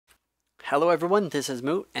Hello everyone, this is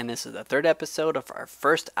Moot, and this is the third episode of our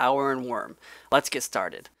first hour in Wurm. Let's get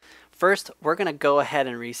started. First, we're going to go ahead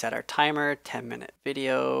and reset our timer, 10-minute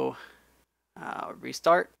video,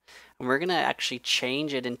 restart, and we're going to actually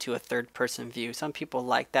change it into a third-person view. Some people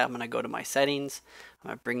like that. I'm going to go to my settings. I'm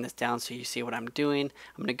going to bring this down so you see what I'm doing.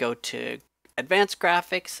 I'm going to go to Advanced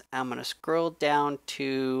Graphics. I'm going to scroll down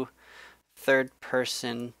to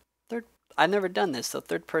third-person. I've never done this, so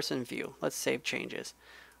third-person view. Let's save changes.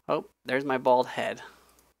 Oh, there's my bald head.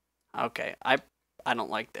 Okay, I don't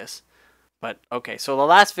like this. But okay, so the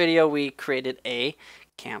last video we created a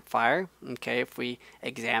campfire. Okay, if we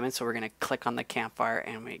examine, so we're going to click on the campfire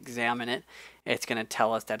and we examine it, it's going to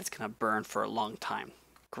tell us that it's going to burn for a long time.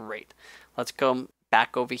 Great. Let's go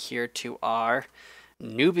back over here to our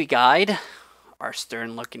newbie guide, our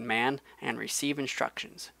stern looking man, and receive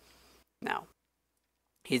instructions. Now,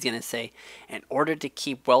 he's going to say, in order to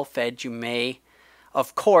keep well fed, you may,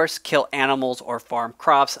 of course, kill animals or farm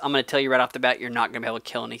crops. I'm going to tell you right off the bat, you're not going to be able to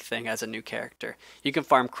kill anything as a new character. You can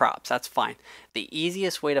farm crops, that's fine. The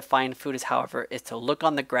easiest way to find food is, however, is to look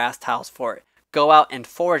on the grass tiles for it. Go out and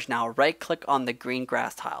forage now. Right click on the green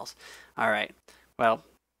grass tiles. Alright, well,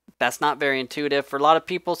 that's not very intuitive for a lot of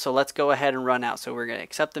people, so let's go ahead and run out. So we're going to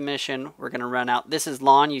accept the mission. We're going to run out. This is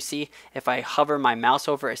lawn. You see, if I hover my mouse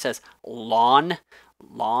over, it says lawn.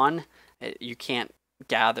 Lawn. You can't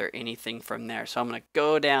gather anything from there, so I'm gonna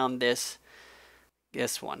go down this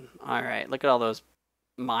one. All right, look at all those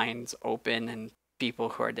mines open and people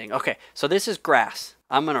who are digging. Okay, so this is grass.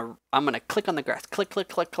 I'm gonna click on the grass.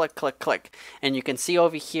 Click, and you can see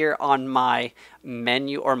over here on my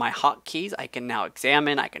menu or my hotkeys, I can now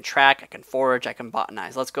examine, I can track, I can forage, I can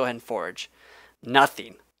botanize. Let's go ahead and forage.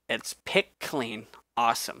 Nothing. It's pick clean.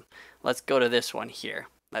 Awesome. Let's go to this one here.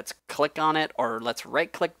 Let's click on it, or let's right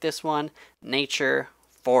click this one, nature,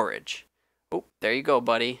 forage. Oh, there you go,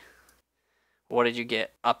 buddy. What did you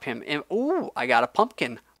get? Up him. Ooh, I got a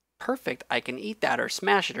pumpkin. Perfect. I can eat that or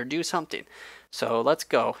smash it or do something. So let's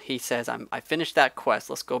go. He says, I finished that quest.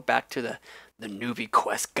 Let's go back to the newbie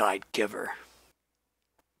quest guide giver.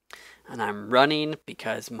 And I'm running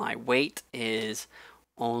because my weight is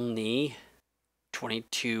only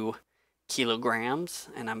 22 kilograms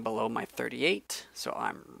and I'm below my 38, so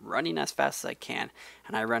I'm running as fast as I can,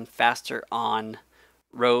 and I run faster on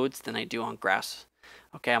roads than I do on grass.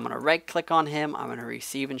 Okay, I'm gonna right click on him, I'm gonna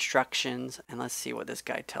receive instructions, and let's see what this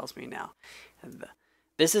guy tells me now.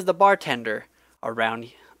 This is the bartender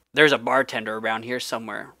around. There's a bartender around here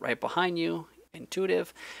somewhere, right behind you.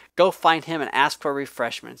 Intuitive. Go find him and ask for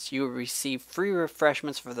refreshments. You will receive free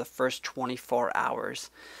refreshments for the first 24 hours.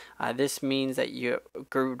 This means that you have a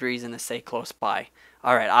good reason to stay close by.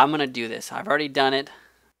 Alright, I'm going to do this. I've already done it.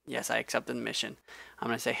 Yes, I accepted the mission. I'm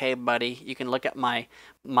going to say, hey buddy, you can look at my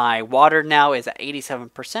water now is at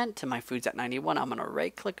 87% and my food's at 91. I'm going to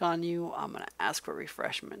right click on you. I'm going to ask for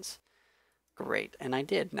refreshments. Great, and I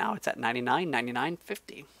did. Now it's at 99, 99,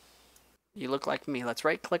 50. You look like me. Let's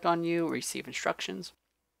right click on you, receive instructions.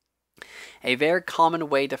 A very common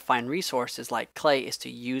way to find resources like clay is to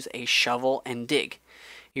use a shovel and dig.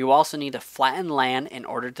 You also need to flatten land in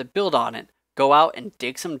order to build on it. Go out and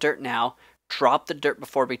dig some dirt now. Drop the dirt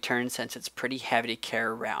before return since it's pretty heavy to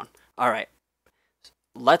carry around. Alright,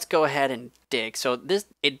 let's go ahead and dig. So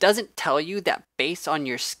it doesn't tell you that based on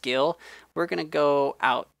your skill, we're going to go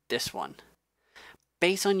out this one.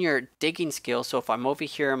 Based on your digging skill, so if I'm over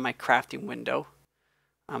here in my crafting window,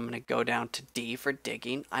 I'm going to go down to D for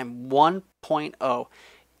digging. I'm 1.0.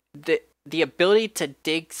 The ability to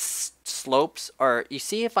dig slopes, or you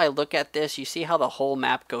see if I look at this, you see how the whole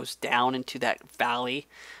map goes down into that valley?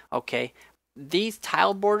 Okay, these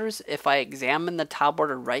tile borders, if I examine the tile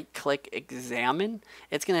border, right click examine,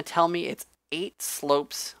 it's going to tell me it's 8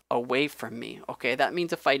 slopes away from me. Okay, that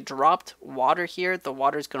means if I dropped water here, the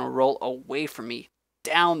water is going to roll away from me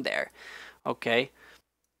down there. Okay,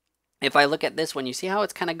 if I look at this one, you see how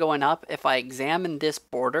it's kind of going up. If I examine this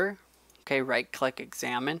border, okay, right click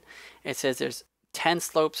examine, it says there's 10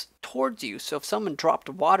 slopes towards you. So if someone dropped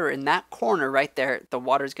water in that corner right there, the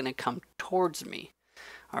water is going to come towards me.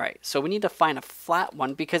 Alright, so we need to find a flat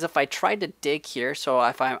one, because if I try to dig here, so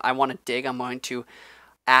if I want to dig, I'm going to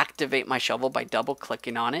activate my shovel by double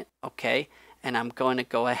clicking on it. Okay, and I'm going to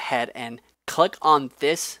go ahead and click on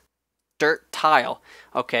this dirt tile.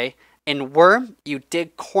 Okay, in Wurm you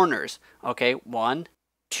dig corners. Okay, 1,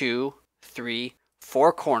 2, 3,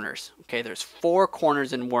 4 corners. Okay, there's 4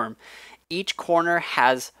 corners in Wurm. Each corner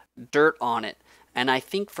has dirt on it, and I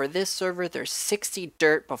think for this server there's 60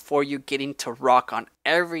 dirt before you get into rock on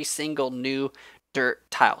every single new dirt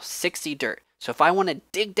tile. 60 dirt. So if I want to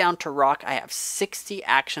dig down to rock, I have 60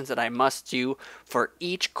 actions that I must do for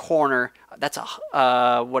each corner That's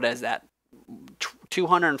what is that?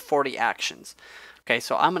 240 actions. Okay,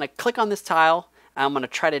 so I'm going to click on this tile. And I'm going to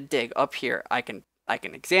try to dig up here. I can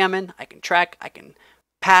examine, I can track, I can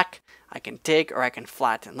pack, I can dig, or I can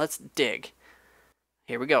flatten. Let's dig.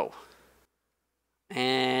 Here we go.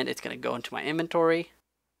 And it's going to go into my inventory.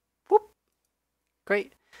 Whoop.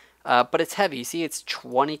 Great. But it's heavy. You see, it's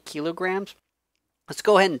 20 kilograms. Let's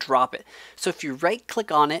go ahead and drop it. So if you right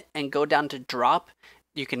click on it and go down to drop,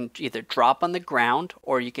 you can either drop on the ground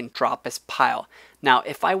or you can drop as pile. Now,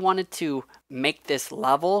 if I wanted to make this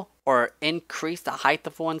level or increase the height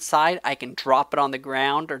of one side, I can drop it on the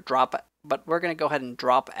ground or drop it, but we're going to go ahead and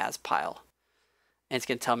drop as pile. And it's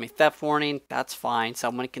going to tell me theft warning. That's fine.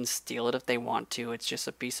 Someone can steal it if they want to. It's just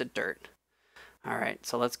a piece of dirt. All right,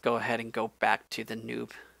 so let's go ahead and go back to the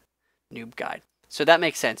noob guide. So that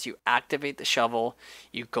makes sense. You activate the shovel,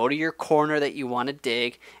 you go to your corner that you want to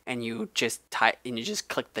dig, and you just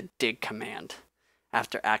click the dig command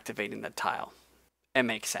after activating the tile. It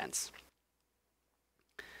makes sense.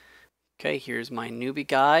 Okay, here's my newbie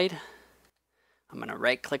guide. I'm going to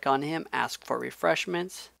right click on him, ask for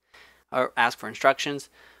refreshments, or ask for instructions.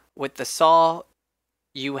 With the saw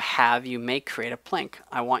you may create a plank.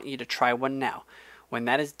 I want you to try one now. When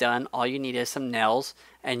that is done, all you need is some nails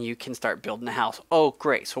and you can start building a house. Oh,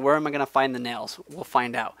 great. So where am I going to find the nails? We'll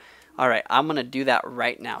find out. All right, I'm going to do that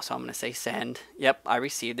right now. So I'm going to say send. Yep, I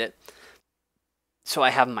received it. So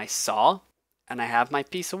I have my saw and I have my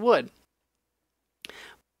piece of wood.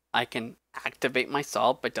 I can activate my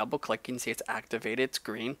saw by double clicking. See, it's activated. It's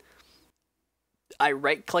green. I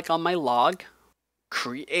right click on my log,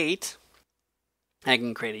 create. I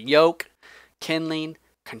can create a yoke, kindling,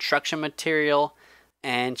 construction material,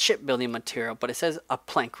 and shipbuilding material, but it says a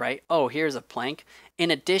plank, right? Oh, here's a plank.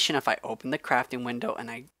 In addition, if I open the crafting window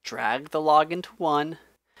and I drag the log into one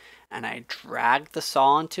and I drag the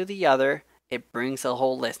saw into the other, it brings a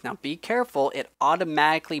whole list. Now be careful, it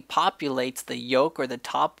automatically populates the yoke or the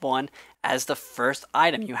top one as the first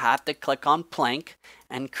item. You have to click on plank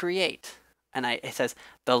and create. And it says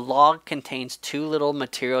the log contains too little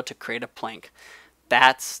material to create a plank.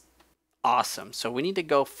 That's awesome. So we need to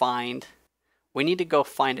go find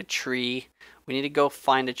a tree. We need to go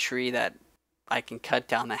find a tree that I can cut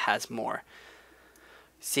down that has more.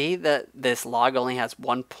 See that this log only has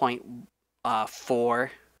 1.4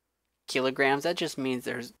 kilograms. That just means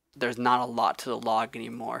there's not a lot to the log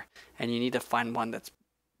anymore, and you need to find one that's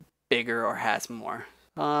bigger or has more.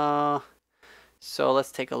 So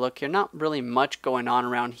let's take a look here. Not really much going on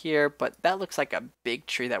around here, but that looks like a big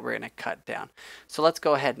tree that we're going to cut down. So let's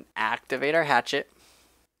go ahead and activate our hatchet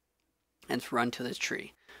and run to this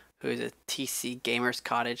tree. Who is a TC Gamer's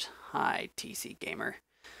Cottage? Hi, TC Gamer.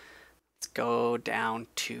 Let's go down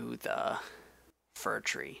to the fir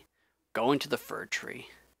tree. Go into the fir tree.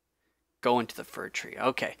 Go into the fir tree.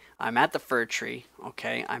 Okay, I'm at the fir tree.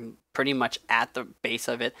 Okay, I'm pretty much at the base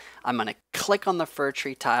of it. I'm going to click on the fir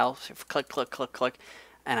tree tile. So click, click, click, click.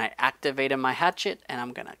 And I activated my hatchet and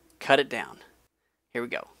I'm going to cut it down. Here we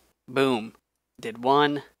go. Boom. Did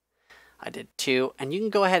one. I did two. And you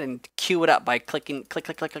can go ahead and queue it up by clicking, click,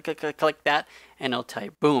 click, click, click, click, click, click that. And it'll tell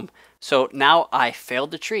you, boom. So now I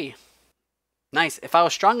failed the tree. Nice. If I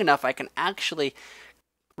was strong enough, I can actually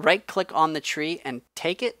right click on the tree and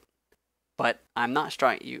take it. But I'm not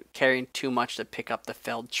strong. You carrying too much to pick up the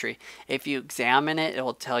felled tree. If you examine it, it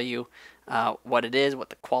will tell you what it is, what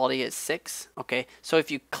the quality is, 6. Okay, so if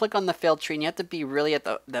you click on the felled tree, and you have to be really at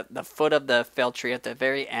the foot of the felled tree at the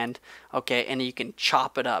very end. Okay, and you can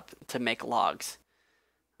chop it up to make logs,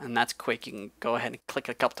 and that's quick. You can go ahead and click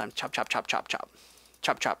a couple times. Chop, chop, chop, chop, chop,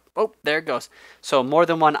 chop, chop. Oh, there it goes. So more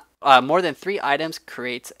than 3 items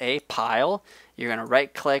creates a pile. You're gonna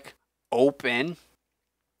right click, open.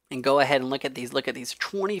 And go ahead and look at these. Look at these,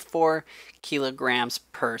 24 kilograms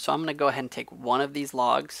per. So I'm going to go ahead and take one of these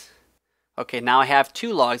logs. Okay, now I have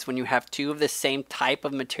 2 logs. When you have 2 of the same type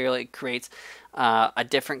of material, it creates a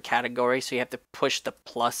different category. So you have to push the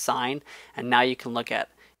plus sign. And now you can look at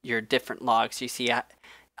your different logs. You see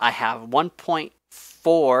I have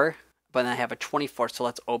 1.4, but then I have a 24. So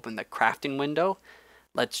let's open the crafting window.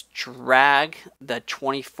 Let's drag the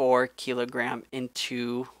 24 kilogram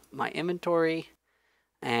into my inventory.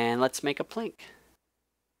 And let's make a plank.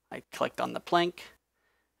 I clicked on the plank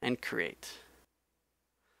and create.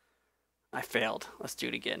 I failed. Let's do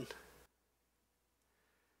it again.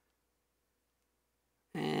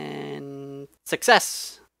 And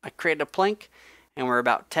success! I created a plank and we're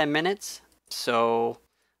about 10 minutes. So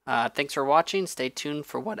thanks for watching. Stay tuned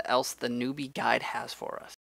for what else the newbie guide has for us.